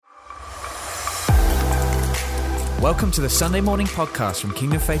Welcome to the Sunday morning podcast from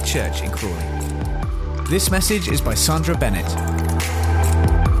Kingdom Faith Church in Crawley. This message is by Sandra Bennett.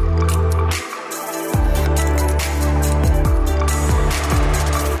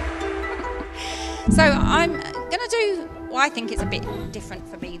 So I'm going to do what I think is a bit different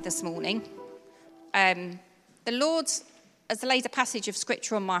for me this morning. The Lord has laid a passage of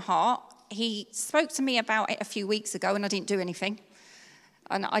scripture on my heart. He spoke to me about it a few weeks ago and I didn't do anything.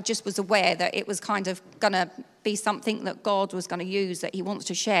 And I just was aware that it was kind of going to be something that God was going to use, that he wants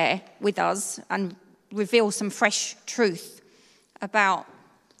to share with us and reveal some fresh truth about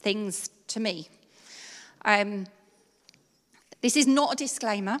things to me. This is not a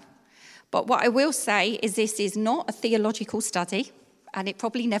disclaimer, but what I will say is this is not a theological study, and it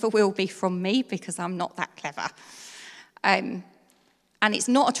probably never will be from me because I'm not that clever. And it's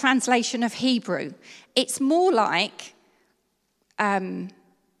not a translation of Hebrew. It's more like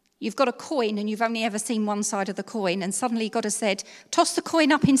you've got a coin and you've only ever seen one side of the coin, and suddenly God has said, toss the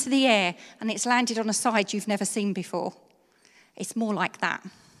coin up into the air, and it's landed on a side you've never seen before. It's more like that.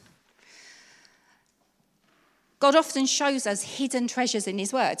 God often shows us hidden treasures in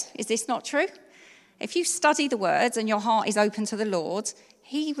his word. Is this not true? If you study the words and your heart is open to the Lord,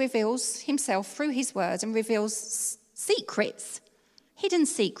 he reveals himself through his word and reveals secrets, hidden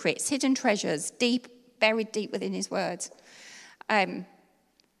treasures, buried deep within his word.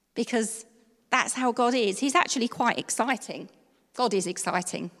 Because that's how God is. He's actually quite exciting. God is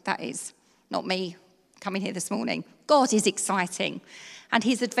exciting, that is. Not me coming here this morning. God is exciting and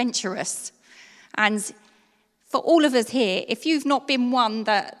he's adventurous. And for all of us here, if you've not been one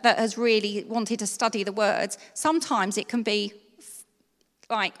that has really wanted to study the words, sometimes it can be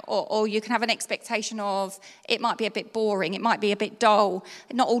like, or you can have an expectation of, it might be a bit boring, it might be a bit dull,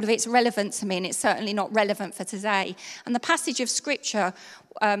 not all of it's relevant to me, and it's certainly not relevant for today. And the passage of scripture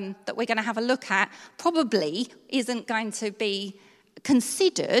that we're going to have a look at probably isn't going to be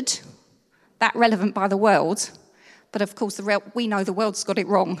considered that relevant by the world, but of course we know the world's got it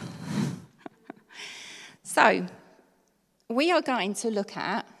wrong. So, we are going to look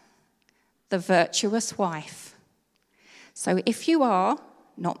at the virtuous wife. So, if you are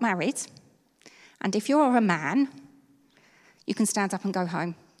not married, and if you are a man, you can stand up and go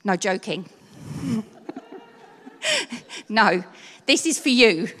home. No, joking. No, this is for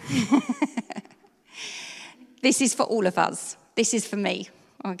you. This is for all of us. This is for me,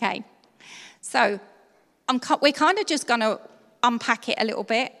 okay? So, we're kind of just going to unpack it a little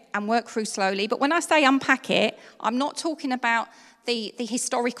bit and work through slowly. But when I say unpack it, I'm not talking about the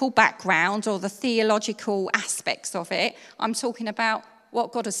historical background or the theological aspects of it. I'm talking about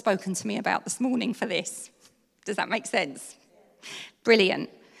what God has spoken to me about this morning for this. Does that make sense? Brilliant.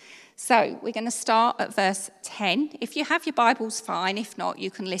 So we're going to start at verse 10. If you have your Bibles, fine. If not, you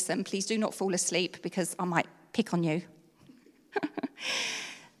can listen. Please do not fall asleep because I might pick on you.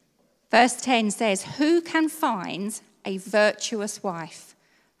 Verse 10 says, "Who can find a virtuous wife?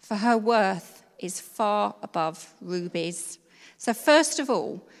 For her worth is far above rubies." So first of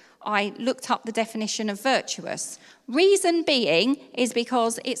all, I looked up the definition of virtuous. Reason being is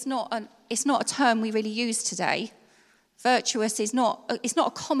because it's not a term we really use today. Virtuous is not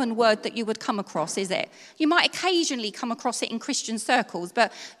a common word that you would come across, is it? You might occasionally come across it in Christian circles,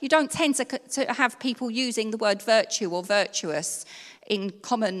 but you don't tend to have people using the word virtue or virtuous in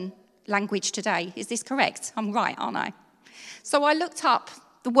common language today. Is this correct? I'm right, aren't I? So I looked up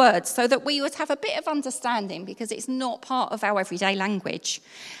the words so that we would have a bit of understanding because it's not part of our everyday language.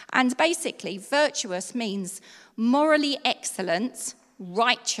 And basically, virtuous means morally excellent,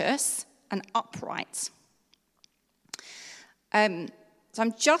 righteous, and upright. So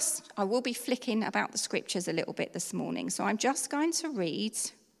I will be flicking about the scriptures a little bit this morning. So I'm just going to read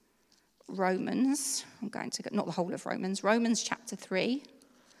Romans. Not the whole of Romans, Romans chapter 3.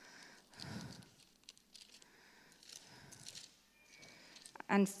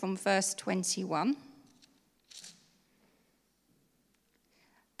 And from verse 21.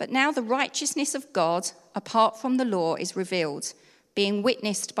 "But now the righteousness of God, apart from the law, is revealed, being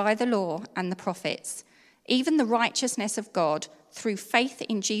witnessed by the law and the prophets, even the righteousness of God through faith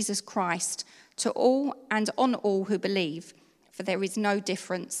in Jesus Christ to all and on all who believe, for there is no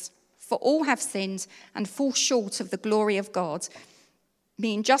difference. For all have sinned and fall short of the glory of God,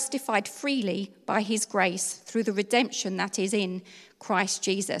 being justified freely by his grace through the redemption that is in Christ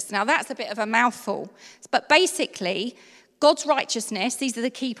Jesus." Now that's a bit of a mouthful, but basically God's righteousness, these are the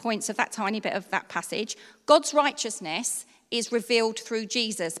key points of that tiny bit of that passage. God's righteousness is revealed through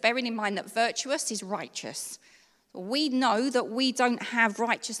Jesus, bearing in mind that virtuous is righteous. We know that we don't have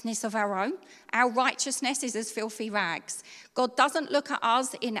righteousness of our own. Our righteousness is as filthy rags. God doesn't look at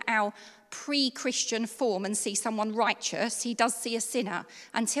us in our pre-Christian form and see someone righteous. He does see a sinner,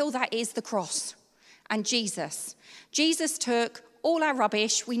 until that is the cross and Jesus. Jesus took all our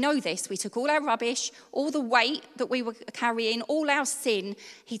rubbish. We know this. We took all our rubbish, all the weight that we were carrying, all our sin.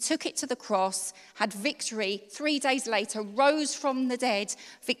 He took it to the cross, had victory. 3 days later, rose from the dead,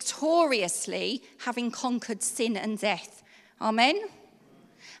 victoriously, having conquered sin and death. Amen?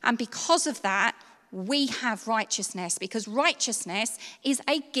 And because of that, we have righteousness, because righteousness is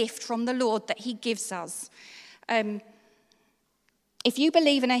a gift from the Lord that he gives us. If you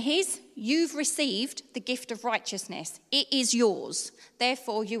believe and are his, you've received the gift of righteousness. It is yours.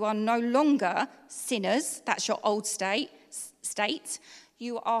 Therefore, you are no longer sinners. That's your old state.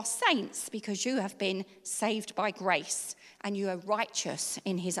 You are saints because you have been saved by grace, and you are righteous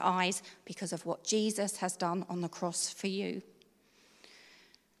in his eyes because of what Jesus has done on the cross for you.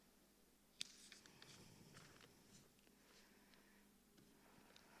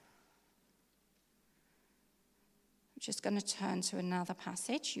 Just going to turn to another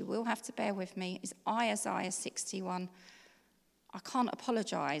passage. You will have to bear with me. It's Isaiah 61. I can't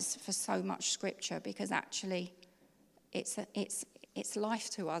apologise for so much scripture, because actually it's life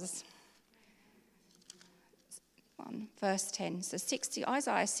to us. Verse 10. So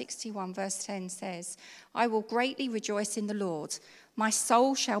Isaiah 61 verse 10 says, I will greatly rejoice in the Lord. My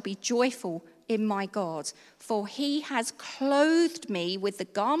soul shall be joyful in my God, for he has clothed me with the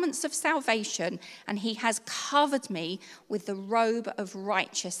garments of salvation, and he has covered me with the robe of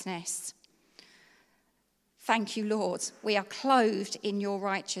righteousness. Thank you, Lord. We are clothed in your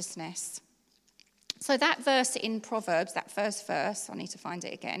righteousness. So that verse in Proverbs, that first verse, I need to find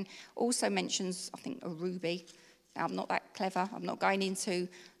it again, also mentions, I think, a ruby. Now, I'm not that clever. I'm not going into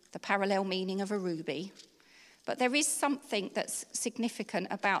the parallel meaning of a ruby. But there is something that's significant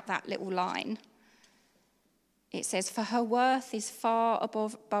about that little line. It says, for her worth is far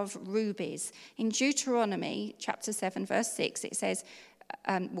above rubies. In Deuteronomy chapter 7, verse 6, it says,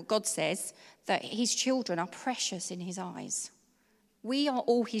 God says that his children are precious in his eyes. We are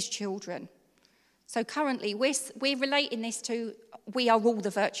all his children. So currently, we're relating this to, we are all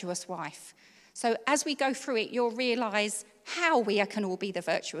the virtuous wife. So as we go through it, you'll realise how we can all be the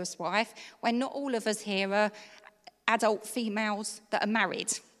virtuous wife, when not all of us here are adult females that are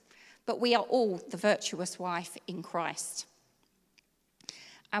married, but we are all the virtuous wife in Christ.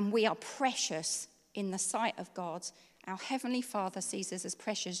 And we are precious in the sight of God. Our Heavenly Father sees us as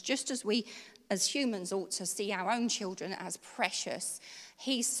precious, just as we as humans ought to see our own children as precious.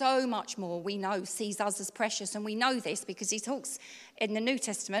 He so much more, we know, sees us as precious. And we know this because he talks in the New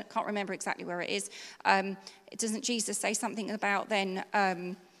Testament, can't remember exactly where it is, doesn't Jesus say something about then,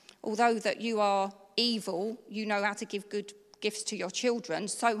 although that you are evil, you know how to give good gifts to your children,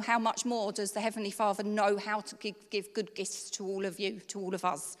 so how much more does the Heavenly Father know how to give good gifts to all of you, to all of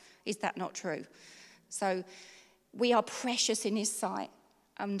us? Is that not true? So we are precious in his sight,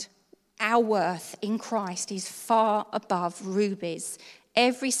 and our worth in Christ is far above rubies.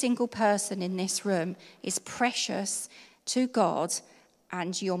 Every single person in this room is precious to God,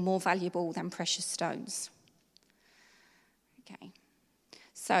 and you're more valuable than precious stones. Okay.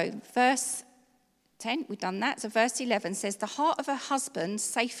 So verse 10, we've done that. So verse 11 says, the heart of her husband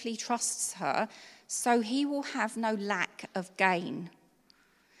safely trusts her, so he will have no lack of gain.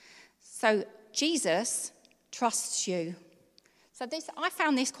 So Jesus trusts you. So I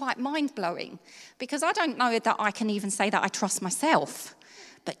found this quite mind-blowing, because I don't know that I can even say that I trust myself.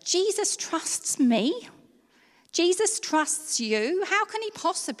 But Jesus trusts me. Jesus trusts you. How can he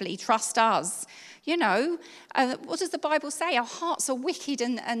possibly trust us? You know, what does the Bible say? Our hearts are wicked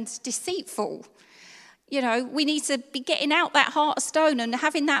and deceitful. You know, we need to be getting out that heart of stone and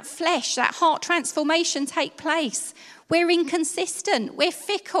having that flesh, that heart transformation take place. We're inconsistent. We're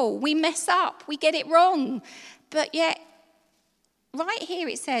fickle. We mess up. We get it wrong. But yet, right here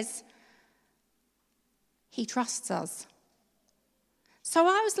it says, he trusts us. So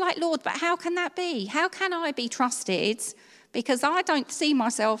I was like, Lord, but how can that be? How can I be trusted? Because I don't see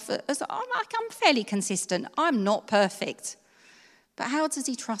myself as, I'm fairly consistent. I'm not perfect. But how does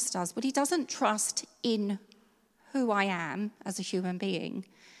he trust us? Well, he doesn't trust in who I am as a human being.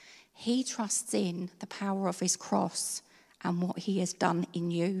 He trusts in the power of his cross and what he has done in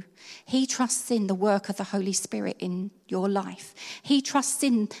you. He trusts in the work of the Holy Spirit in your life. He trusts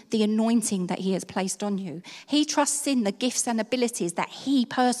in the anointing that he has placed on you. He trusts in the gifts and abilities that he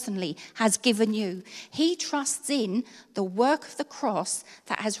personally has given you. He trusts in the work of the cross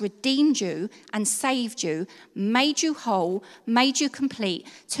that has redeemed you and saved you, made you whole, made you complete,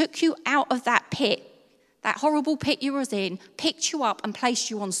 took you out of that pit that horrible pit you was in, picked you up and placed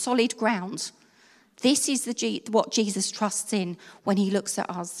you on solid ground. This is what Jesus trusts in when he looks at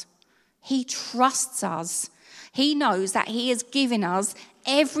us. He trusts us. He knows that he has given us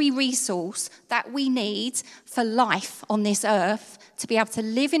every resource that we need for life on this earth, to be able to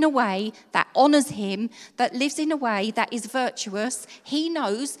live in a way that honours him, that lives in a way that is virtuous. He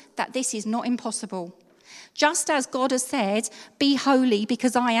knows that this is not impossible. Just as God has said, be holy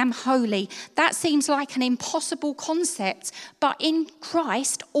because I am holy. That seems like an impossible concept, but in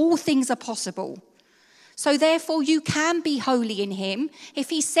Christ, all things are possible. So therefore, you can be holy in him. If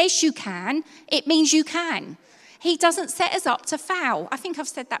he says you can, it means you can. He doesn't set us up to foul. I think I've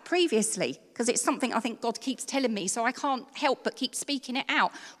said that previously because it's something I think God keeps telling me, so I can't help but keep speaking it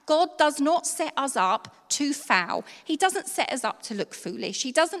out. God does not set us up to foul. He doesn't set us up to look foolish.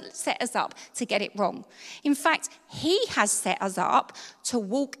 He doesn't set us up to get it wrong. In fact, he has set us up to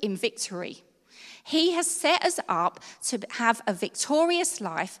walk in victory. He has set us up to have a victorious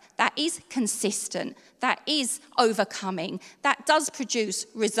life that is consistent, that is overcoming, that does produce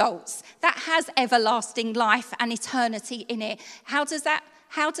results, that has everlasting life and eternity in it. How does that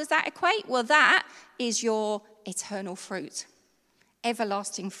equate? Well, that is your eternal fruit,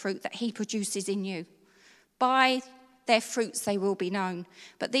 everlasting fruit that he produces in you. By their fruits they will be known.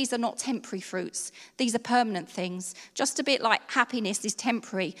 But these are not temporary fruits. These are permanent things. Just a bit like happiness is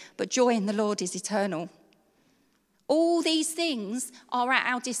temporary, but joy in the Lord is eternal. All these things are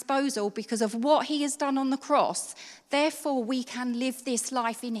at our disposal because of what he has done on the cross. Therefore, we can live this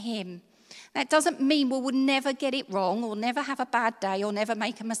life in him. That doesn't mean we will never get it wrong or never have a bad day or never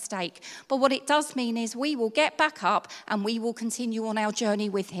make a mistake. But what it does mean is we will get back up and we will continue on our journey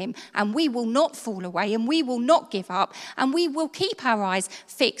with him, and we will not fall away and we will not give up, and we will keep our eyes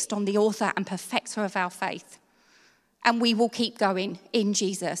fixed on the author and perfecter of our faith. And we will keep going in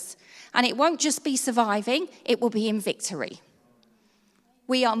Jesus. And it won't just be surviving, it will be in victory.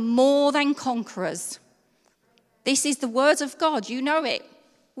 We are more than conquerors. This is the word of God, you know it.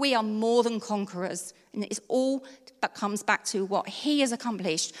 We are more than conquerors. And it's all that comes back to what he has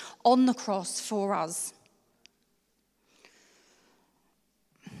accomplished on the cross for us.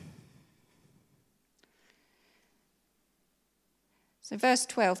 So verse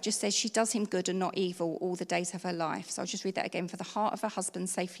 12 just says, she does him good and not evil all the days of her life. So I'll just read that again. For the heart of her husband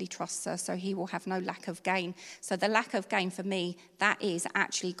safely trusts her, so he will have no lack of gain. So the lack of gain for me, that is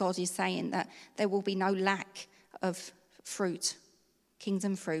actually God is saying that there will be no lack of fruit.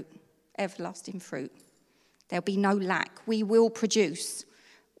 Kingdom fruit, everlasting fruit. There'll be no lack. We will produce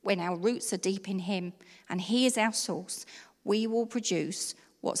when our roots are deep in him and he is our source. We will produce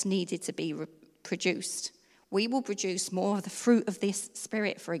what's needed to be produced. We will produce more of the fruit of this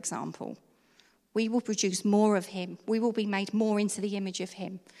spirit, for example. We will produce more of him. We will be made more into the image of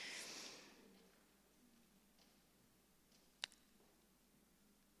him.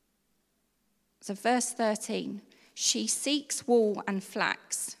 So verse 13. She seeks wool and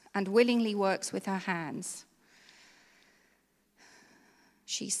flax and willingly works with her hands.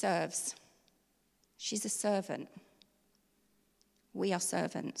 She serves. She's a servant. We are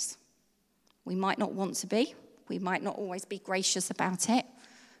servants. We might not want to be. We might not always be gracious about it.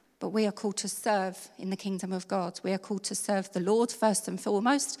 But we are called to serve in the kingdom of God. We are called to serve the Lord first and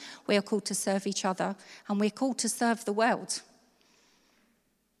foremost. We are called to serve each other. And we're called to serve the world.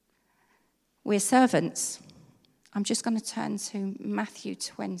 We're servants. I'm just going to turn to Matthew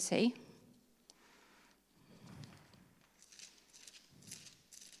 20.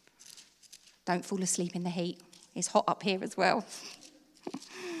 Don't fall asleep in the heat. It's hot up here as well.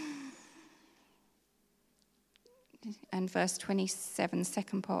 And verse 27,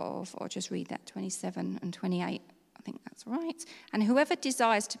 second part of, or just read that, 27 and 28. I think that's right. And whoever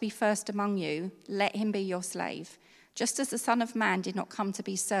desires to be first among you, let him be your slave. Just as the Son of Man did not come to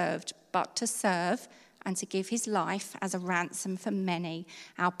be served, but to serve and to give his life as a ransom for many.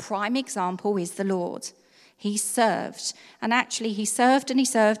 Our prime example is the Lord. He served. And actually he served and he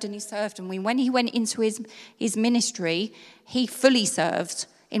served and he served. And when he went into his ministry, he fully served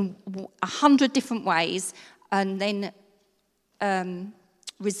in 100 different ways, and then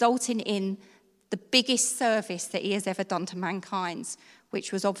resulting in the biggest service that he has ever done to mankind,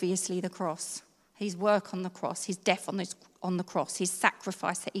 which was obviously the cross. His work on the cross, his death on the cross, his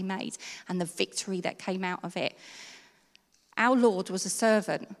sacrifice that he made, and the victory that came out of it. Our Lord was a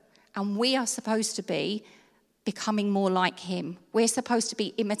servant, and we are supposed to be becoming more like him. We're supposed to be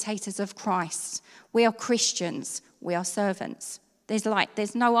imitators of Christ. We are Christians. We are servants. There's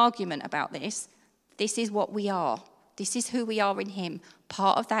no argument about this. This is what we are. This is who we are in him.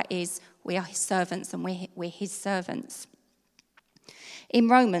 Part of that is we are his servants and we're his servants. In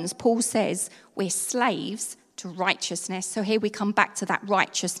Romans, Paul says we're slaves to righteousness. So here we come back to that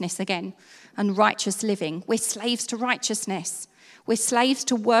righteousness again and righteous living. We're slaves to righteousness. We're slaves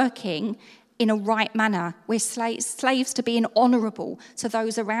to working in a right manner. We're slaves to being honourable to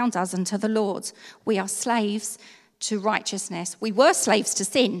those around us and to the Lord. We are slaves to righteousness. We were slaves to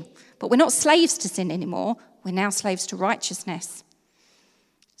sin, but we're not slaves to sin anymore. We're now slaves to righteousness.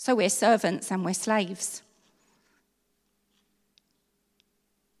 So we're servants and we're slaves.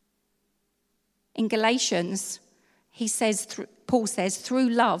 In Galatians, Paul says, through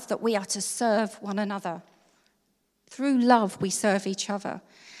love that we are to serve one another. Through love we serve each other.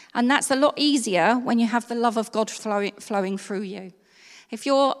 And that's a lot easier when you have the love of God flowing through you. If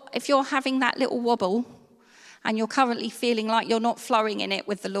you're having that little wobble and you're currently feeling like you're not flowing in it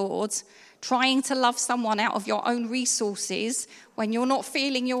with the Lord, trying to love someone out of your own resources when you're not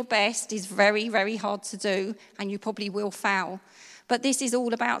feeling your best is very, very hard to do, and you probably will fail. But this is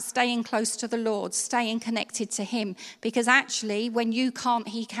all about staying close to the Lord, staying connected to him, because actually when you can't,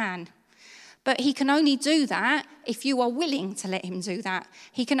 he can. But he can only do that if you are willing to let him do that.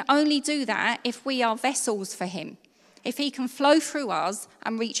 He can only do that if we are vessels for him, if he can flow through us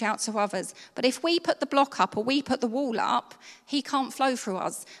and reach out to others. But if we put the block up or we put the wall up, he can't flow through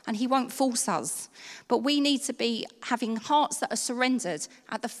us and he won't force us. But we need to be having hearts that are surrendered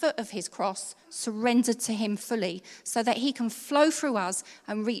at the foot of his cross, surrendered to him fully, so that he can flow through us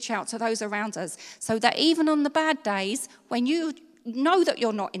and reach out to those around us. So that even on the bad days, when you know that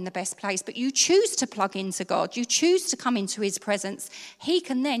you're not in the best place, but you choose to plug into God, you choose to come into his presence, he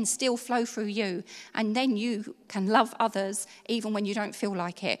can then still flow through you, and then you can love others even when you don't feel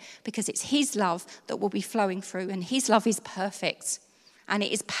like it, because it's his love that will be flowing through, and his love is perfect and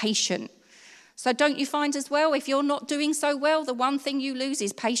it is patient. So don't you find as well, if you're not doing so well, the one thing you lose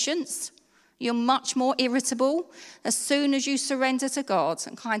is patience. You're much more irritable. As soon as you surrender to God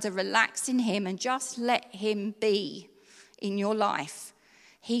and kind of relax in him and just let him be in your life,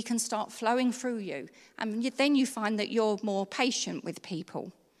 he can start flowing through you. And then you find that you're more patient with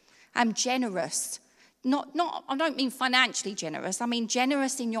people and generous. I don't mean financially generous. I mean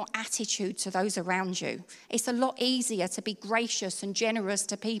generous in your attitude to those around you. It's a lot easier to be gracious and generous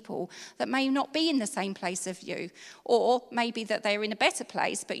to people that may not be in the same place as you, or maybe that they're in a better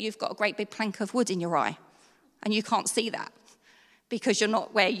place, but you've got a great big plank of wood in your eye and you can't see that because you're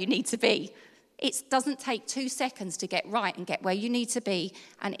not where you need to be. It doesn't take 2 seconds to get right and get where you need to be.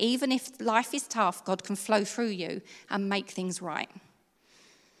 And even if life is tough, God can flow through you and make things right.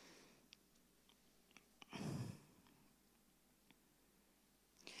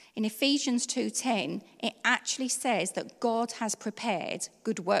 In Ephesians 2:10, it actually says that God has prepared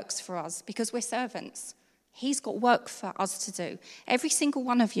good works for us because we're servants. He's got work for us to do. Every single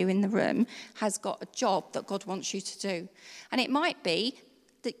one of you in the room has got a job that God wants you to do. And it might be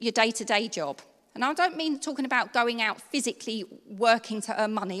your day-to-day job. And I don't mean talking about going out physically working to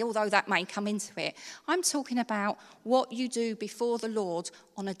earn money, although that may come into it. I'm talking about what you do before the Lord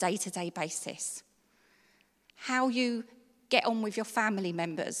on a day-to-day basis. How you get on with your family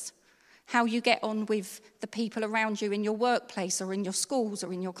members. How you get on with the people around you in your workplace or in your schools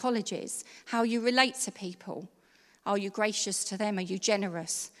or in your colleges. How you relate to people. Are you gracious to them? Are you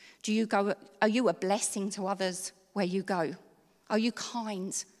generous? Are you a blessing to others where you go? Are you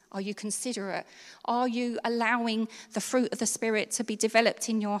kind? Are you considerate? Are you allowing the fruit of the Spirit to be developed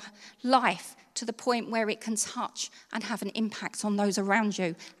in your life to the point where it can touch and have an impact on those around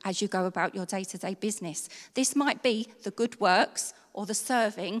you as you go about your day-to-day business? This might be the good works or the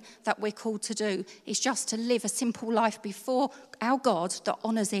serving that we're called to do. It's just to live a simple life before our God that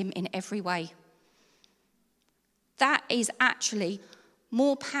honours him in every way. That is actually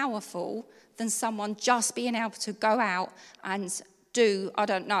more powerful than someone just being able to go out and do, I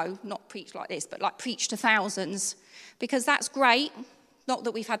don't know, not preach like this, but like preach to thousands, because that's great. Not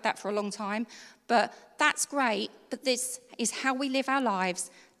that we've had that for a long time, but that's great. But this is how we live our lives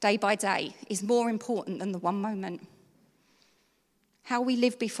day by day is more important than the one moment. How we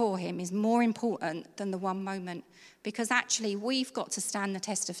live before him is more important than the one moment, because actually we've got to stand the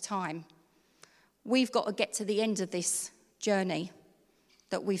test of time. We've got to get to the end of this journey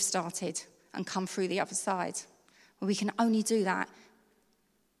that we've started and come through the other side. We can only do that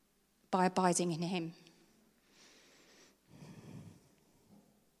by abiding in him.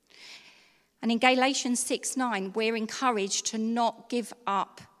 And in Galatians 6:9, we're encouraged to not give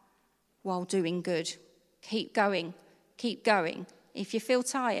up while doing good. Keep going, keep going. If you feel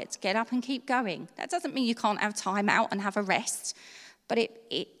tired, get up and keep going. That doesn't mean you can't have time out and have a rest, but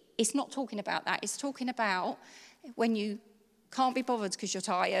it's not talking about that. It's talking about when you can't be bothered because you're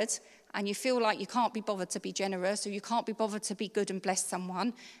tired, and you feel like you can't be bothered to be generous, or you can't be bothered to be good and bless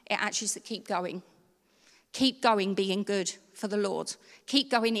someone, it actually says keep going. Keep going being good for the Lord. Keep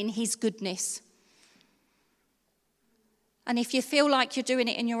going in his goodness. And if you feel like you're doing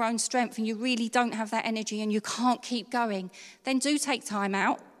it in your own strength and you really don't have that energy and you can't keep going, then do take time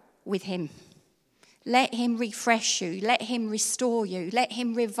out with him. Let him refresh you. Let him restore you. Let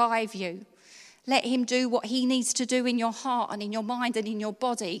him revive you. Let him do what he needs to do in your heart and in your mind and in your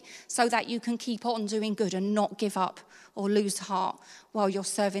body so that you can keep on doing good and not give up or lose heart while you're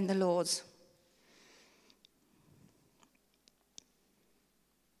serving the Lord.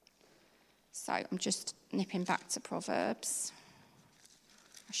 So I'm just nipping back to Proverbs.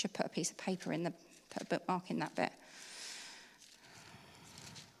 I should put a piece of paper put a bookmark in that bit.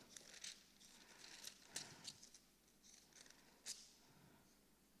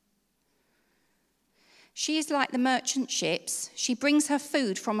 She is like the merchant ships. She brings her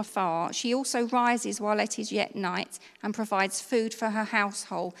food from afar. She also rises while it is yet night and provides food for her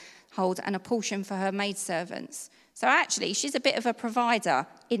household and a portion for her maidservants. So actually, she's a bit of a provider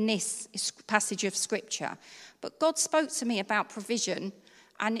in this passage of Scripture. But God spoke to me about provision,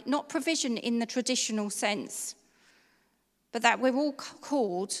 and not provision in the traditional sense, but that we're all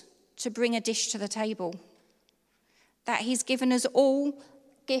called to bring a dish to the table. That he's given us all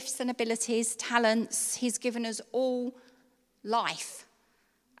gifts and abilities, talents. He's given us all life.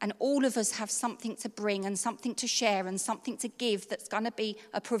 And all of us have something to bring and something to share and something to give that's going to be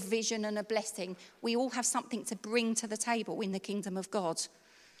a provision and a blessing. We all have something to bring to the table in the kingdom of God.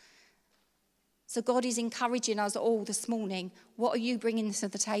 So God is encouraging us all this morning. What are you bringing to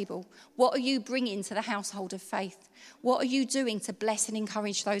the table? What are you bringing to the household of faith? What are you doing to bless and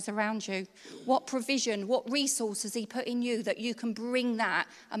encourage those around you? What provision, what resources he put in you that you can bring that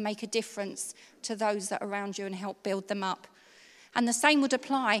and make a difference to those that are around you and help build them up? And the same would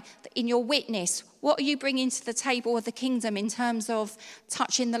apply in your witness. What are you bringing to the table of the kingdom in terms of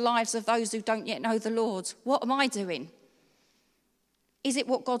touching the lives of those who don't yet know the Lord? What am I doing? Is it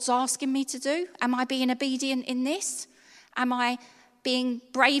what God's asking me to do? Am I being obedient in this? Am I being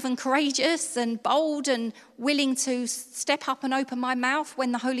brave and courageous and bold and willing to step up and open my mouth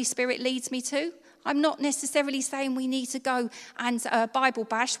when the Holy Spirit leads me to? I'm not necessarily saying we need to go and Bible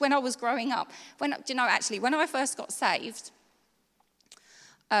bash. When I was growing up, when I first got saved,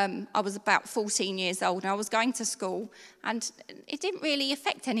 I was about 14 years old and I was going to school, and it didn't really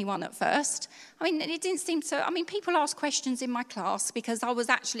affect anyone at first. It didn't seem to, people asked questions in my class because I was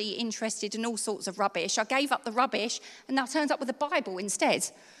actually interested in all sorts of rubbish. I gave up the rubbish and I turned up with a Bible instead.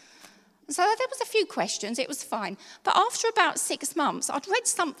 So there was a few questions, it was fine. But after about 6 months, I'd read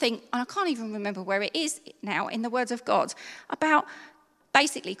something, and I can't even remember where it is now in the Word of God, about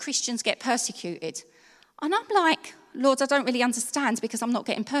basically Christians get persecuted. And I'm like, Lord, I don't really understand because I'm not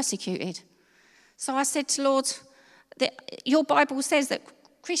getting persecuted. So I said to Lord, your Bible says that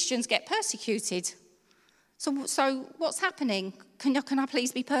Christians get persecuted. So what's happening? Can I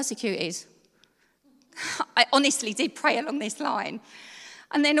please be persecuted? I honestly did pray along this line.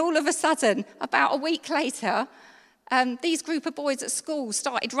 And then all of a sudden, about a week later, these group of boys at school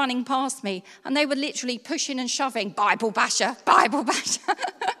started running past me, and they were literally pushing and shoving, Bible basher, Bible basher.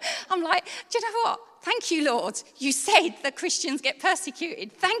 I'm like, do you know what? Thank you, Lord. You said that Christians get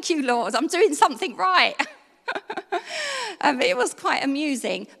persecuted. Thank you, Lord. I'm doing something right. It was quite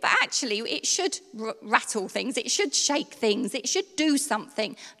amusing. But actually, it should rattle things. It should shake things. It should do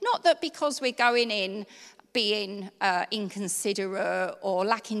something. Not that because we're going in being inconsiderate or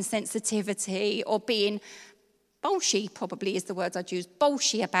lacking sensitivity or being bolshy, probably is the word I'd use,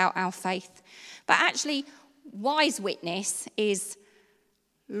 bolshy about our faith. But actually, wise witness is,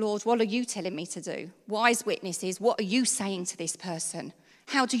 Lord, what are you telling me to do? Wise witness is, what are you saying to this person?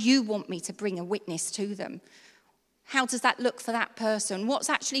 How do you want me to bring a witness to them? How does that look for that person? What's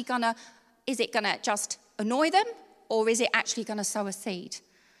actually is it gonna just annoy them, or is it actually gonna sow a seed?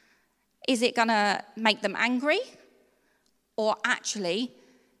 Is it gonna make them angry? Or actually,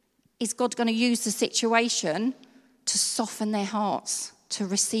 is God gonna use the situation to soften their hearts, to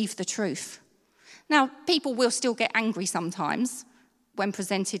receive the truth? Now, people will still get angry sometimes when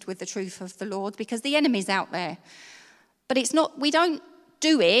presented with the truth of the Lord, because the enemy's out there. But we don't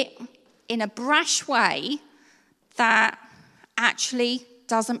do it in a brash way that actually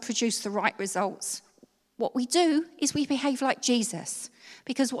doesn't produce the right results. What we do is we behave like Jesus,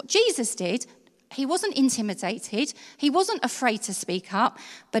 because what Jesus did, he wasn't intimidated, he wasn't afraid to speak up,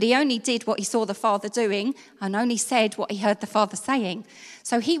 but he only did what he saw the Father doing and only said what he heard the Father saying.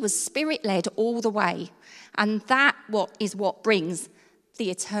 So he was Spirit-led all the way, and that is what brings the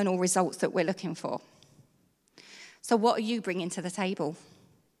eternal results that we're looking for. So what are you bringing to the table?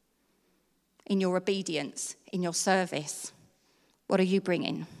 In your obedience, in your service, what are you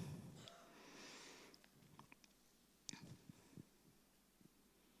bringing?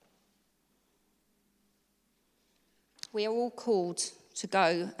 We are all called to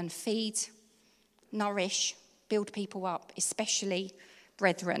go and feed, nourish, build people up, especially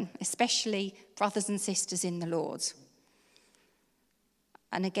brethren, especially brothers and sisters in the Lord.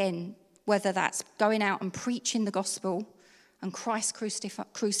 And again, whether that's going out and preaching the gospel and Christ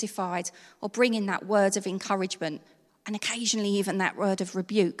crucified, or bringing that word of encouragement, and occasionally even that word of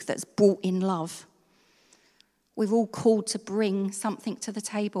rebuke that's brought in love. We're all called to bring something to the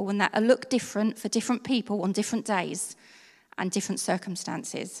table, and that'll look different for different people on different days and different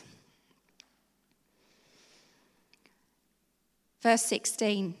circumstances. Verse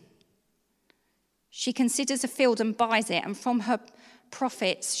 16. She considers a field and buys it, and from her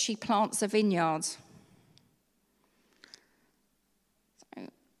profits she plants a vineyard. So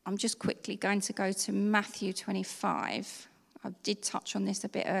I'm just quickly going to go to Matthew 25. I did touch on this a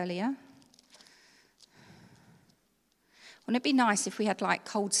bit earlier. Wouldn't it be nice if we had like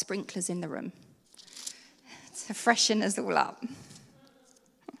cold sprinklers in the room to freshen us all up?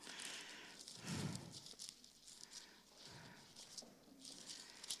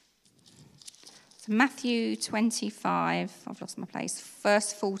 So Matthew 25, I've lost my place,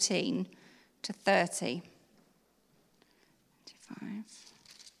 verse 14 to 30. 25.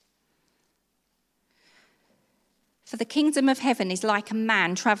 For the kingdom of heaven is like a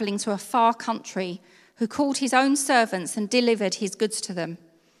man travelling to a far country, who called his own servants and delivered his goods to them.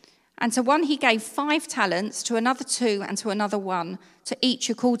 And to one he gave 5 talents, to another 2, and to another 1, to each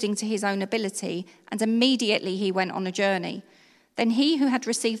according to his own ability, and immediately he went on a journey. Then he who had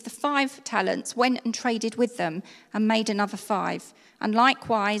received the 5 talents went and traded with them and made another 5. And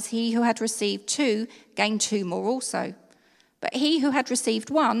likewise he who had received 2 gained 2 more also. But he who had received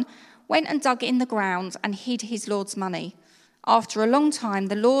 1 went and dug in the ground and hid his Lord's money. After a long time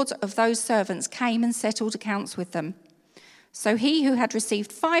the Lord of those servants came and settled accounts with them. So he who had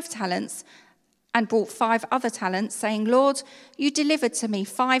received 5 talents and brought 5 other talents, saying, Lord, you delivered to me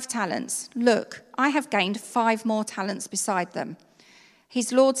 5 talents. Look, I have gained 5 more talents beside them.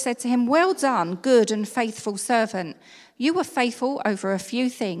 His Lord said to him, well done, good and faithful servant. You were faithful over a few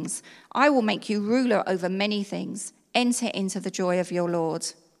things. I will make you ruler over many things. Enter into the joy of your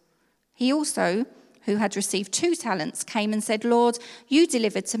Lord. He also, who had received 2 talents, came and said, Lord, you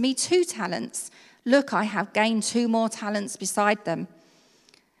delivered to me 2 talents. Look, I have gained 2 more talents beside them.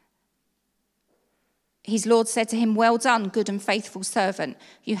 His Lord said to him, well done, good and faithful servant.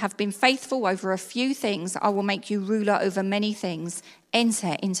 You have been faithful over a few things. I will make you ruler over many things.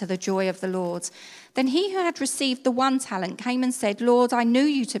 Enter into the joy of the Lord. Then he who had received the 1 talent came and said, Lord, I knew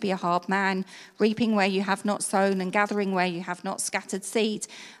you to be a hard man, reaping where you have not sown and gathering where you have not scattered seed.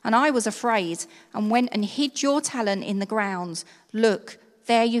 And I was afraid and went and hid your talent in the ground. Look,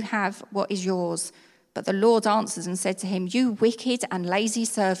 there you have what is yours. But the Lord answered and said to him, you wicked and lazy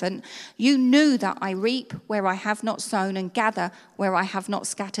servant, you knew that I reap where I have not sown and gather where I have not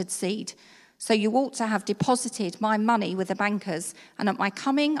scattered seed. So you ought to have deposited my money with the bankers, and at my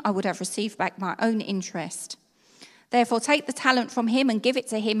coming I would have received back my own interest. Therefore take the talent from him and give it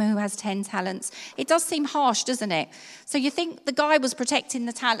to him who has 10 talents. It does seem harsh, doesn't it? So you think the guy was protecting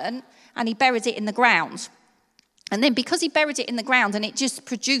the talent and he buried it in the ground. And then because he buried it in the ground and it just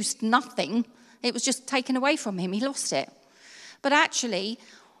produced nothing, it was just taken away from him. He lost it. But actually,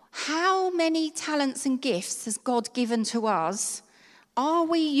 how many talents and gifts has God given to us? Are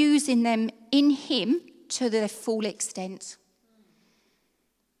we using them in him to their full extent?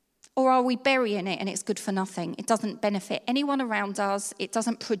 Or are we burying it and it's good for nothing? It doesn't benefit anyone around us. It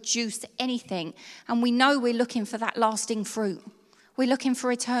doesn't produce anything. And we know we're looking for that lasting fruit. We're looking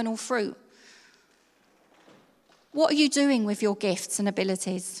for eternal fruit. What are you doing with your gifts and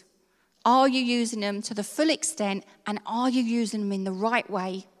abilities? Are you using them to the full extent, and are you using them in the right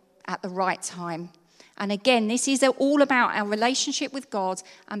way at the right time? And again, this is all about our relationship with God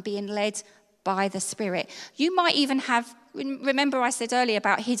and being led by the Spirit. You might even have, remember I said earlier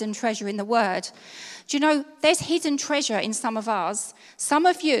about hidden treasure in the Word. Do you know, there's hidden treasure in some of us. Some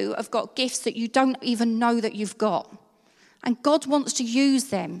of you have got gifts that you don't even know that you've got. And God wants to use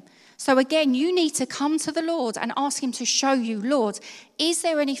them. So again, you need to come to the Lord and ask him to show you, Lord, is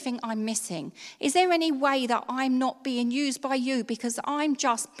there anything I'm missing? Is there any way that I'm not being used by you because I'm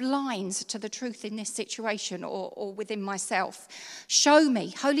just blind to the truth in this situation or within myself? Show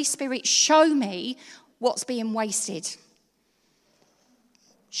me, Holy Spirit, show me what's being wasted.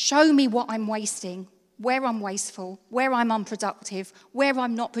 Show me what I'm wasting, where I'm wasteful, where I'm unproductive, where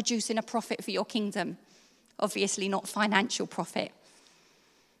I'm not producing a profit for your kingdom. obviously not financial profit.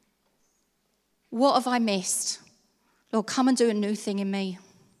 What have I missed? Lord, come and do a new thing in me.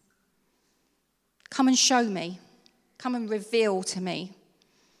 Come and show me. Come and reveal to me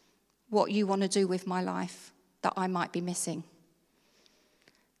what you want to do with my life that I might be missing.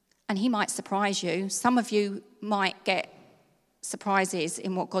 And he might surprise you. Some of you might get surprises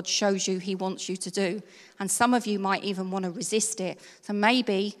in what God shows you he wants you to do. And some of you might even want to resist it. So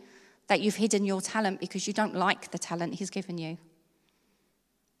maybe that you've hidden your talent because you don't like the talent he's given you.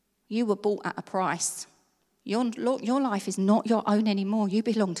 You were bought at a price. Your life is not your own anymore. You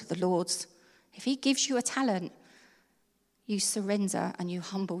belong to the Lord's. If he gives you a talent, you surrender and you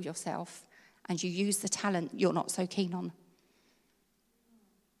humble yourself and you use the talent you're not so keen on.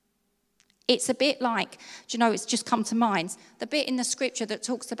 It's a bit like, it's just come to mind, the bit in the scripture that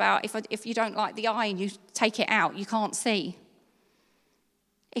talks about if you don't like the eye and you take it out, you can't see.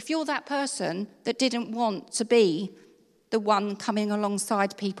 If you're that person that didn't want to be the one coming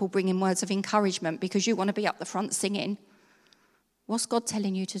alongside people bringing words of encouragement because you want to be up the front singing, what's God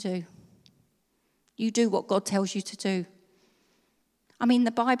telling you to do? You do what God tells you to do. I mean,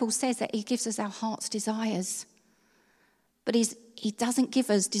 the Bible says that he gives us our heart's desires, but he doesn't give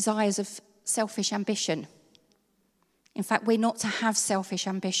us desires of selfish ambition. In fact, we're not to have selfish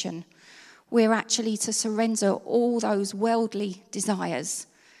ambition. We're actually to surrender all those worldly desires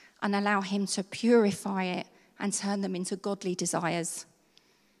and allow him to purify it and turn them into godly desires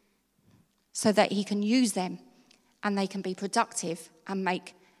so that he can use them and they can be productive and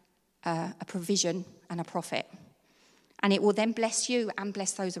make a provision and a profit. And it will then bless you and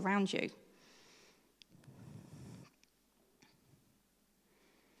bless those around you.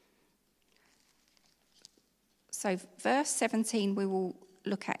 So verse 17 we will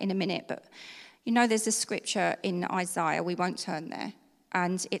look at in a minute, but there's a scripture in Isaiah, we won't turn there,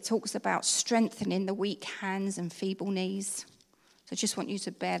 and it talks about strengthening the weak hands and feeble knees. So I just want you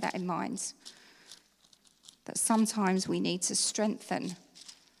to bear that in mind, that sometimes we need to strengthen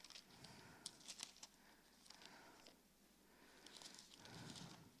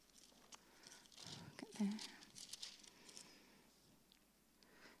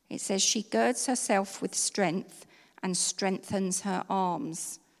It says, she girds herself with strength and strengthens her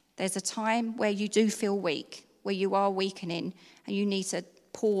arms. There's a time where you do feel weak, where you are weakening, and you need to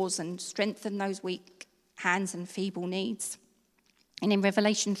pause and strengthen those weak hands and feeble knees. And in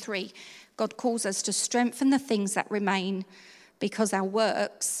Revelation 3, God calls us to strengthen the things that remain because our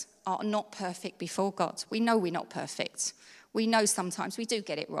works are not perfect before God. We know we're not perfect. We know sometimes we do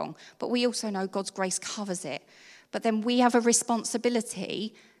get it wrong, but we also know God's grace covers it. But then we have a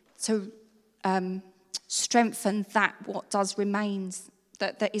responsibility to strengthen that what does remain,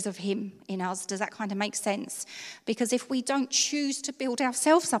 that is of him in us. Does that kind of make sense? Because if we don't choose to build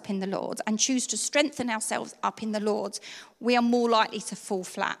ourselves up in the Lord and choose to strengthen ourselves up in the Lord, we are more likely to fall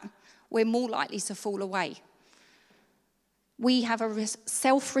flat. We're more likely to fall away. We have a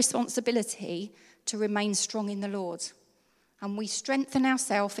self-responsibility to remain strong in the Lord. And we strengthen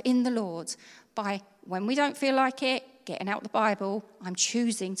ourselves in the Lord by, when we don't feel like it, getting out the Bible. I'm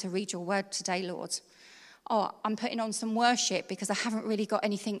choosing to read your word today, Lord. Oh, I'm putting on some worship because I haven't really got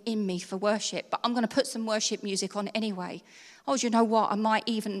anything in me for worship, but I'm going to put some worship music on anyway. Oh, do you know what? I might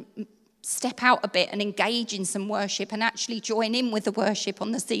even step out a bit and engage in some worship and actually join in with the worship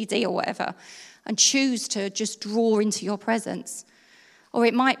on the CD or whatever and choose to just draw into your presence. Or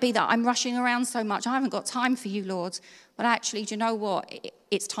it might be that I'm rushing around so much, I haven't got time for you, Lord. But actually, do you know what?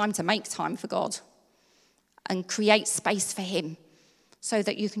 It's time to make time for God and create space for him so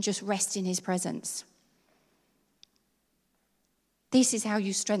that you can just rest in his presence. This is how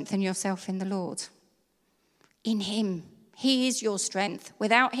you strengthen yourself in the Lord. In him. He is your strength.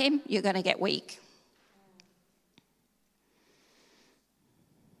 Without him, you're going to get weak.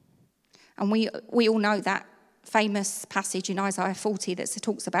 And we all know that famous passage in Isaiah 40 that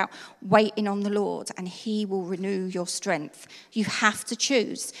talks about waiting on the Lord and he will renew your strength. You have to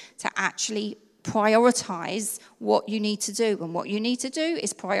choose to actually prioritize what you need to do. And what you need to do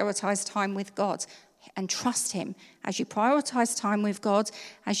is prioritize time with God and trust him. As you prioritize time with God,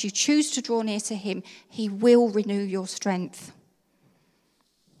 as you choose to draw near to him, he will renew your strength.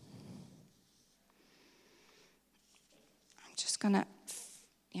 I'm just going to,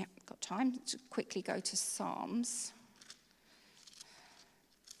 got time to quickly go to Psalms.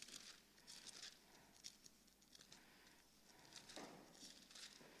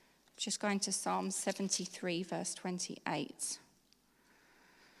 Just going to Psalm 73, verse 28.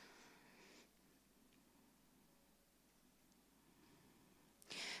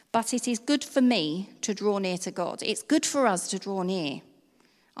 But it is good for me to draw near to God. It's good for us to draw near.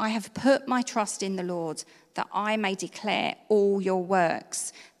 I have put my trust in the Lord that I may declare all your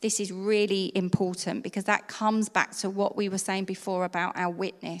works. This is really important because that comes back to what we were saying before about our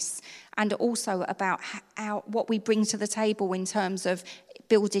witness and also about what we bring to the table in terms of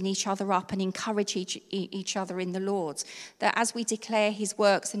building each other up and encourage each other in the Lord. That as we declare his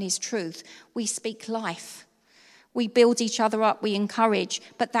works and his truth, we speak life. We build each other up, we encourage,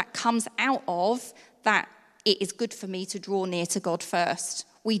 but that comes out of that it is good for me to draw near to God first.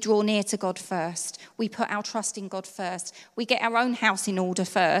 We draw near to God first. We put our trust in God first. We get our own house in order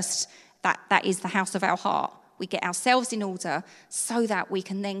first. That is the house of our heart. We get ourselves in order so that we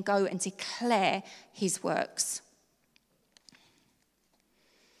can then go and declare his works.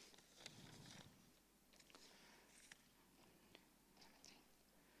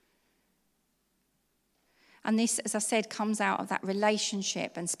 And this, as I said, comes out of that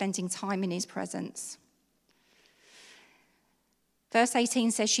relationship and spending time in his presence. Verse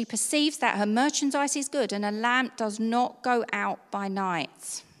 18 says, she perceives that her merchandise is good and a lamp does not go out by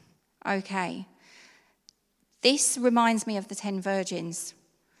night. Okay. This reminds me of the 10 virgins.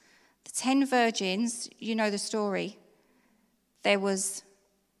 The 10 virgins, you know the story. There was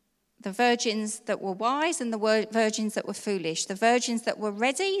the virgins that were wise and the virgins that were foolish. The virgins that were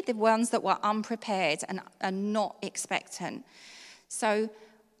ready, the ones that were unprepared and not expectant. So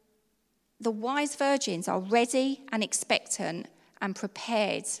the wise virgins are ready and expectant and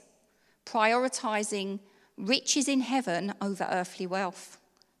prepared, prioritizing riches in heaven over earthly wealth,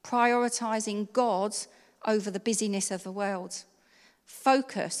 prioritizing God over the busyness of the world,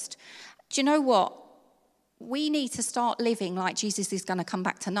 focused. Do you know what? We need to start living like Jesus is going to come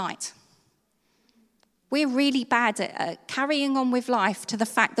back tonight. We're really bad at carrying on with life to the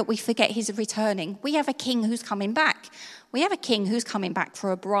fact that we forget he's returning. We have a king who's coming back. We have a king who's coming back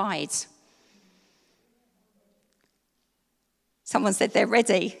for a bride. Someone said they're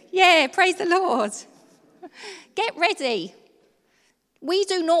ready. Yeah, praise the Lord. Get ready. We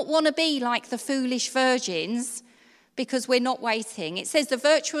do not want to be like the foolish virgins because we're not waiting. It says the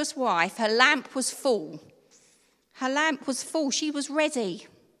virtuous wife, her lamp was full. Her lamp was full. She was ready.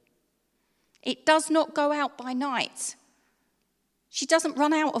 It does not go out by night. She doesn't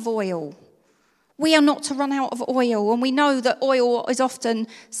run out of oil. We are not to run out of oil, and we know that oil is often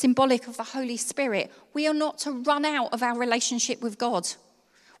symbolic of the Holy Spirit. We are not to run out of our relationship with God.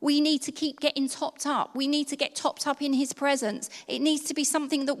 We need to keep getting topped up. We need to get topped up in his presence. It needs to be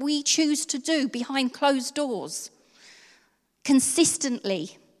something that we choose to do behind closed doors,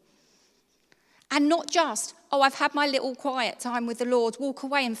 consistently. And not just, I've had my little quiet time with the Lord, walk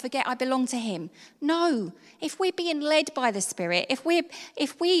away and forget I belong to him. No, if we're being led by the Spirit, if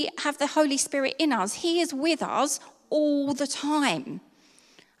we have the Holy Spirit in us, he is with us all the time.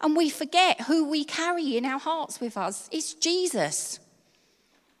 And we forget who we carry in our hearts with us. It's Jesus.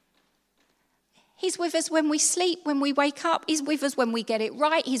 He's with us when we sleep, when we wake up. He's with us when we get it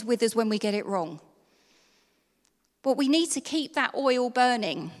right. He's with us when we get it wrong. But we need to keep that oil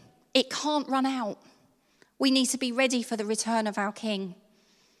burning. It can't run out. We need to be ready for the return of our King.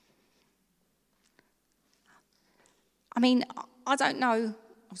 I mean, I don't know.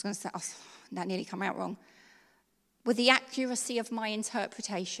 I was going to say, that nearly come out wrong. With the accuracy of my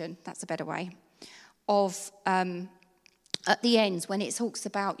interpretation, that's a better way, of at the end when it talks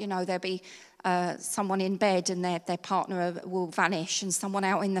about, there'll be someone in bed and their partner will vanish, and someone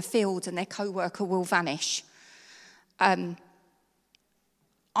out in the field and their co-worker will vanish.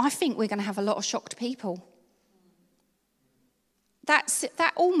 I think we're going to have a lot of shocked people.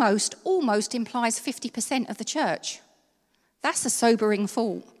 That almost implies 50% of the church. That's a sobering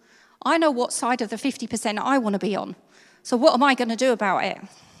thought. I know what side of the 50% I want to be on. So what am I going to do about it?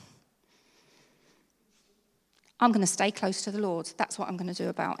 I'm going to stay close to the Lord. That's what I'm going to do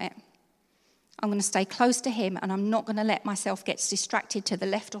about it. I'm going to stay close to him, and I'm not going to let myself get distracted to the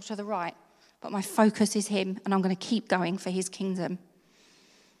left or to the right. But my focus is him, and I'm going to keep going for his kingdom.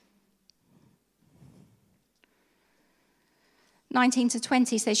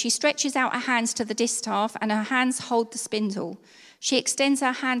 19-20 says, she stretches out her hands to the distaff and her hands hold the spindle. She extends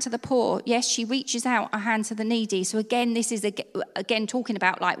her hand to the poor. Yes, she reaches out her hand to the needy. So again, this is again talking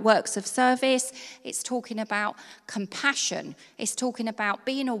about like works of service. It's talking about compassion. It's talking about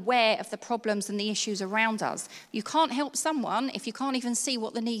being aware of the problems and the issues around us. You can't help someone if you can't even see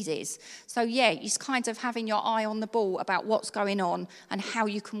what the need is. So yeah, it's kind of having your eye on the ball about what's going on and how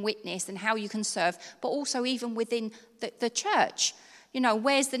you can witness and how you can serve, but also even within the church.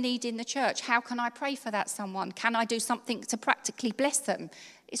 Where's the need in the church? How can I pray for that someone? Can I do something to practically bless them?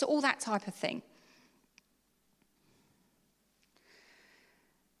 It's all that type of thing.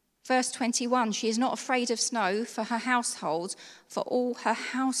 Verse 21, she is not afraid of snow for her household, for all her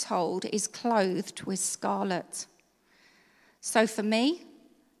household is clothed with scarlet. So for me,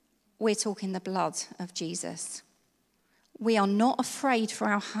 we're talking the blood of Jesus. We are not afraid for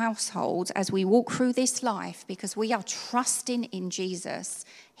our household as we walk through this life because we are trusting in Jesus.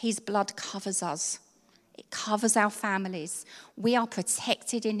 His blood covers us. It covers our families. We are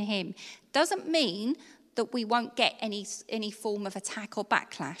protected in him. Doesn't mean that we won't get any form of attack or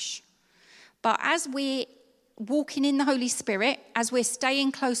backlash. But as we're walking in the Holy Spirit, as we're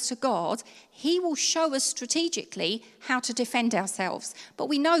staying close to God, he will show us strategically how to defend ourselves. But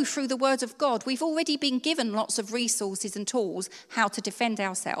we know through the word of God, we've already been given lots of resources and tools how to defend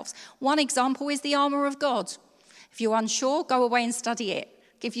ourselves. One example is the armour of God. If you're unsure, go away and study it.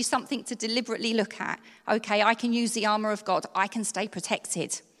 Give you something to deliberately look at. Okay, I can use the armour of God. I can stay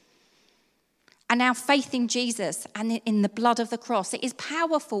protected. And our faith in Jesus and in the blood of the cross, it is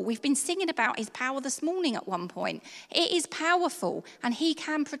powerful. We've been singing about his power this morning at one point. It is powerful and he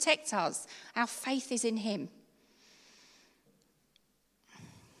can protect us. Our faith is in him.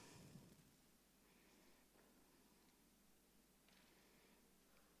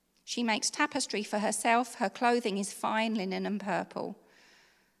 She makes tapestry for herself. Her clothing is fine linen and purple.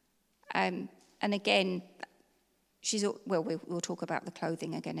 And again, we'll talk about the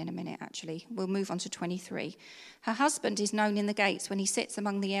clothing again in a minute, actually. We'll move on to 23. Her husband is known in the gates when he sits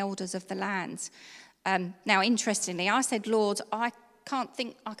among the elders of the land. Now, interestingly, I said, Lord, I can't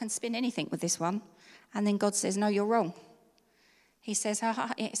think I can spin anything with this one. And then God says, no, you're wrong. It says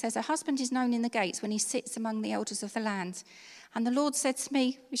her husband is known in the gates when he sits among the elders of the land. And the Lord said to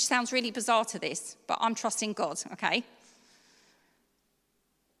me, which sounds really bizarre to this, but I'm trusting God, okay?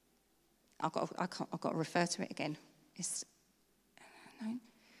 I've got to refer to it again.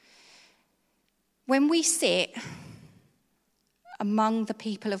 When we sit among the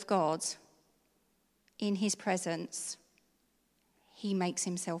people of God in his presence, he makes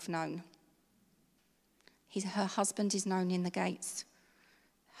himself known. Her husband is known in the gates.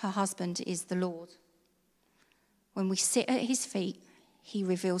 Her husband is the Lord. When we sit at his feet, he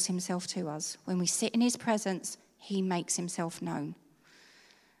reveals himself to us. When we sit in his presence, he makes himself known.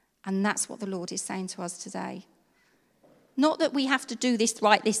 And that's what the Lord is saying to us today. Not that we have to do this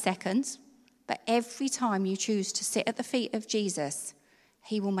right this second, but every time you choose to sit at the feet of Jesus,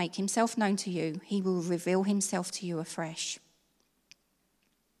 he will make himself known to you. He will reveal himself to you afresh.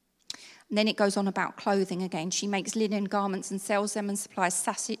 And then it goes on about clothing again. She makes linen garments and sells them and supplies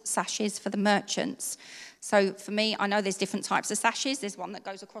sashes for the merchants. So for me, I know there's different types of sashes. There's one that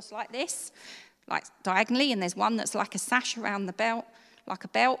goes across like this, like diagonally, and there's one that's like a sash around the belt, like a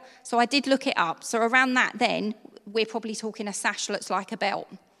belt. So I did look it up. So around that then, we're probably talking a sash that's like a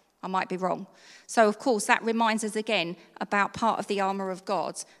belt. I might be wrong. So, of course, that reminds us again about part of the armour of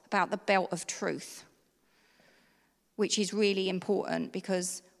God, about the belt of truth, which is really important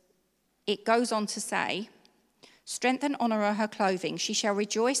because it goes on to say, strength and honour are her clothing. She shall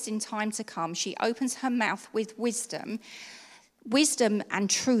rejoice in time to come. She opens her mouth with wisdom. Wisdom and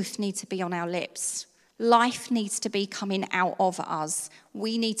truth need to be on our lips. Life needs to be coming out of us.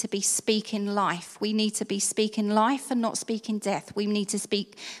 We need to be speaking life. We need to be speaking life and not speaking death. We need to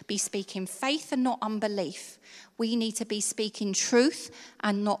be speaking faith and not unbelief. We need to be speaking truth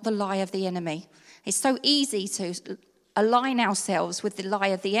and not the lie of the enemy. It's so easy to align ourselves with the lie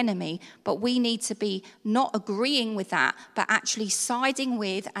of the enemy, but we need to be not agreeing with that, but actually siding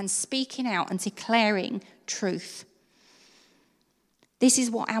with and speaking out and declaring truth. This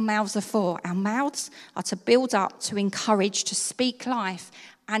is what our mouths are for. Our mouths are to build up, to encourage, to speak life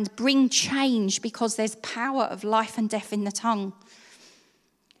and bring change because there's power of life and death in the tongue.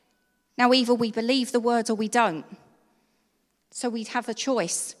 Now, either we believe the word or we don't. So we have a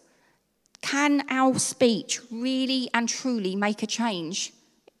choice. Can our speech really and truly make a change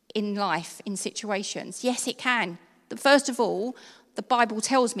in life, in situations? Yes, it can. First of all, the Bible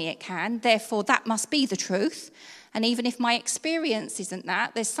tells me it can. Therefore, that must be the truth. And even if my experience isn't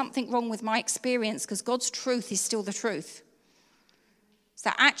that, there's something wrong with my experience because God's truth is still the truth.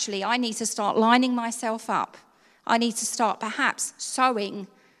 So actually, I need to start lining myself up. I need to start perhaps sowing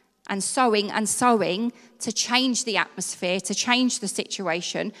and sowing and sowing to change the atmosphere, to change the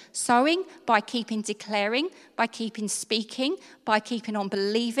situation. Sowing by keeping declaring, by keeping speaking, by keeping on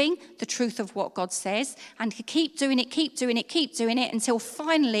believing the truth of what God says, and to keep doing it until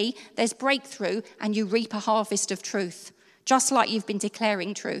finally there's breakthrough and you reap a harvest of truth, just like you've been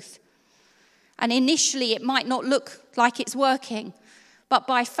declaring truth. And initially it might not look like it's working, but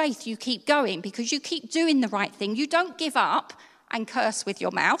by faith you keep going because you keep doing the right thing. You don't give up and curse with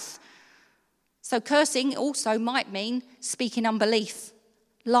your mouth. So cursing also might mean speaking unbelief,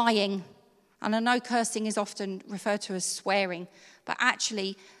 lying. And I know cursing is often referred to as swearing, but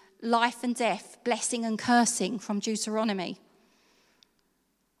actually life and death, blessing and cursing from Deuteronomy.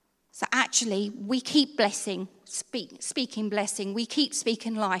 So actually, we keep blessing, speaking blessing, we keep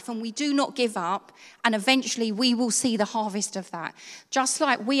speaking life, and we do not give up, and eventually we will see the harvest of that. Just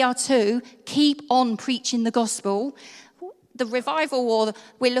like we are to keep on preaching the gospel. The revival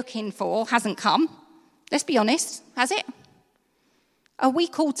we're looking for hasn't come. Let's be honest, has it? Are we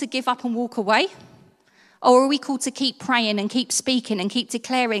called to give up and walk away? Or are we called to keep praying and keep speaking and keep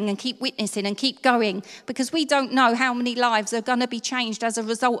declaring and keep witnessing and keep going? Because we don't know how many lives are going to be changed as a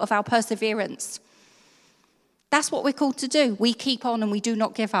result of our perseverance. That's what we're called to do. We keep on and we do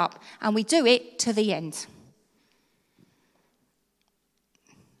not give up. And we do it to the end.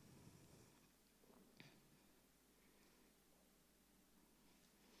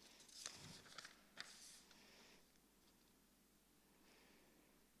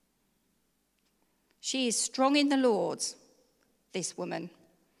 She is strong in the Lord, this woman,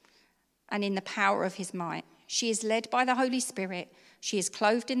 and in the power of his might. She is led by the Holy Spirit. She is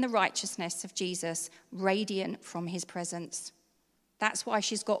clothed in the righteousness of Jesus, radiant from his presence. That's why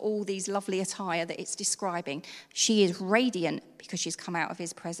she's got all these lovely attire that it's describing. She is radiant because she's come out of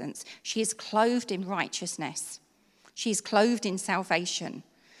his presence. She is clothed in righteousness. She is clothed in salvation.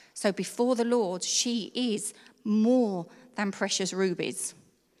 So before the Lord, she is more than precious rubies.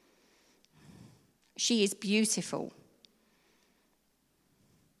 She is beautiful.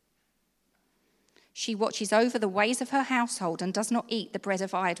 She watches over the ways of her household and does not eat the bread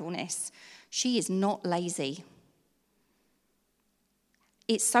of idleness. She is not lazy.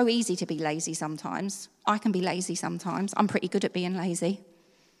 It's so easy to be lazy sometimes. I can be lazy sometimes. I'm pretty good at being lazy.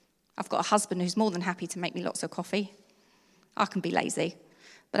 I've got a husband who's more than happy to make me lots of coffee. I can be lazy.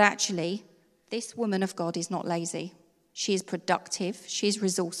 But actually, this woman of God is not lazy. She is productive. She is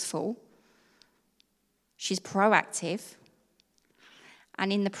resourceful. She's proactive.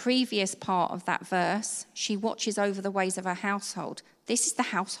 And in the previous part of that verse, she watches over the ways of her household. This is the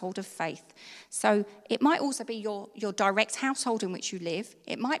household of faith. So it might also be your direct household in which you live.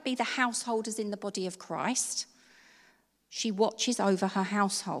 It might be the householders in the body of Christ. She watches over her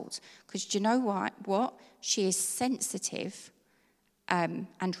household. Because do you know what? She is sensitive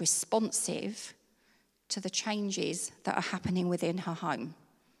and responsive to the changes that are happening within her home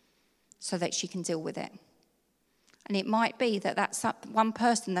so that she can deal with it. And it might be that that's one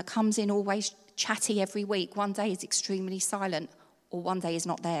person that comes in always chatty every week. One day is extremely silent, or one day is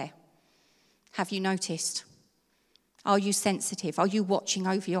not there. Have you noticed? Are you sensitive? Are you watching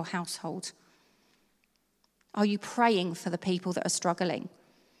over your household? Are you praying for the people that are struggling?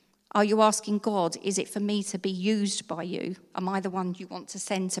 Are you asking God, is it for me to be used by you? Am I the one you want to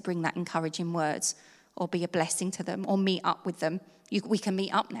send to bring that encouraging words or be a blessing to them or meet up with them? We can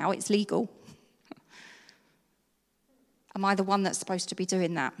meet up now, it's legal. Am I the one that's supposed to be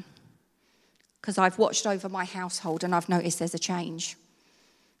doing that? Because I've watched over my household and I've noticed there's a change.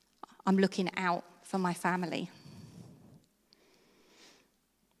 I'm looking out for my family.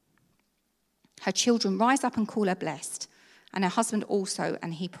 Her children rise up and call her blessed, and her husband also,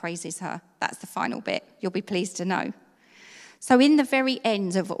 and he praises her. That's the final bit. You'll be pleased to know. So in the very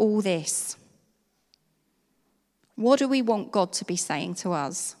end of all this, what do we want God to be saying to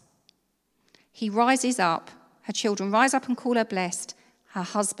us? He rises up. Her children rise up and call her blessed. Her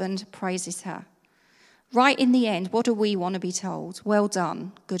husband praises her. Right in the end, what do we want to be told? Well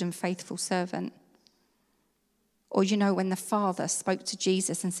done, good and faithful servant. Or when the Father spoke to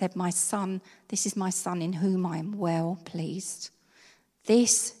Jesus and said, my son, this is my son in whom I am well pleased.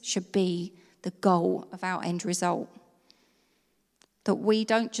 This should be the goal of our end result. That we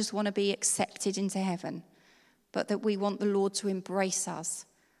don't just want to be accepted into heaven, but that we want the Lord to embrace us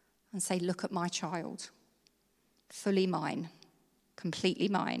and say, look at my child. Fully mine, completely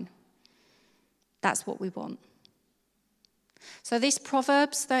mine. That's what we want. So this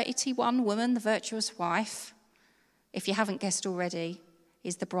Proverbs 31 woman, the virtuous wife, if you haven't guessed already,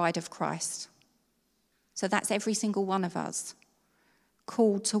 is the bride of Christ. So that's every single one of us,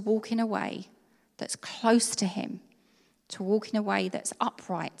 called to walk in a way that's close to him, to walk in a way that's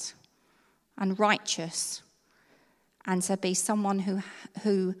upright and righteous, and to be someone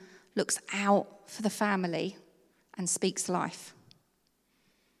who looks out for the family and speaks life.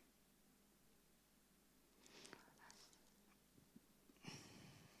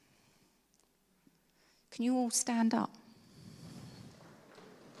 Can you all stand up?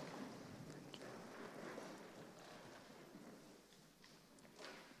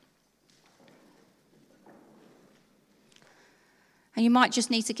 And you might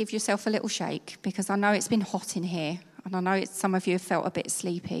just need to give yourself a little shake, because I know it's been hot in here And I know some of you have felt a bit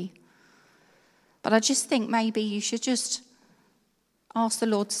sleepy. But I just think maybe you should just ask the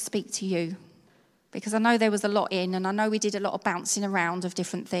Lord to speak to you. Because I know there was a lot in, and I know we did a lot of bouncing around of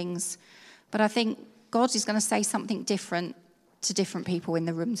different things. But I think God is going to say something different to different people in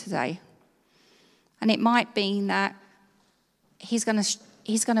the room today. And it might mean that He's going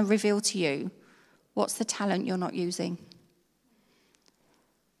to reveal to you what's the talent you're not using.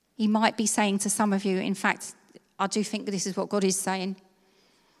 He might be saying to some of you, in fact, I do think this is what God is saying.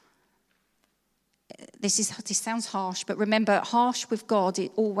 This sounds harsh, but remember, harsh with God,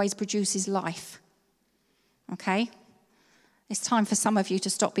 it always produces life. Okay? It's time for some of you to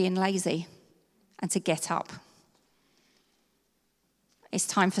stop being lazy and to get up. It's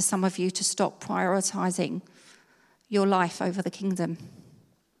time for some of you to stop prioritizing your life over the kingdom.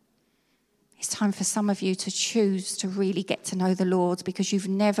 It's time for some of you to choose to really get to know the Lord, because you've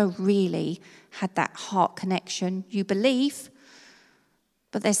never really had that heart connection. You believe,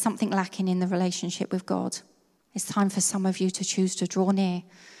 but there's something lacking in the relationship with God. It's time for some of you to choose to draw near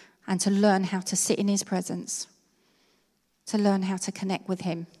and to learn how to sit in His presence, to learn how to connect with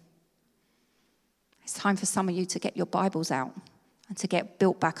Him. It's time for some of you to get your Bibles out and to get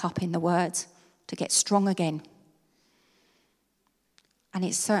built back up in the Word, to get strong again. And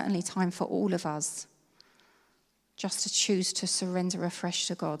it's certainly time for all of us just to choose to surrender afresh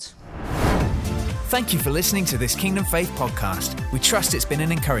to God. Thank you for listening to this Kingdom Faith podcast. We trust it's been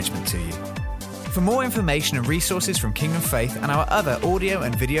an encouragement to you. For more information and resources from Kingdom Faith and our other audio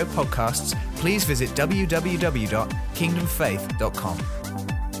and video podcasts, please visit www.kingdomfaith.com.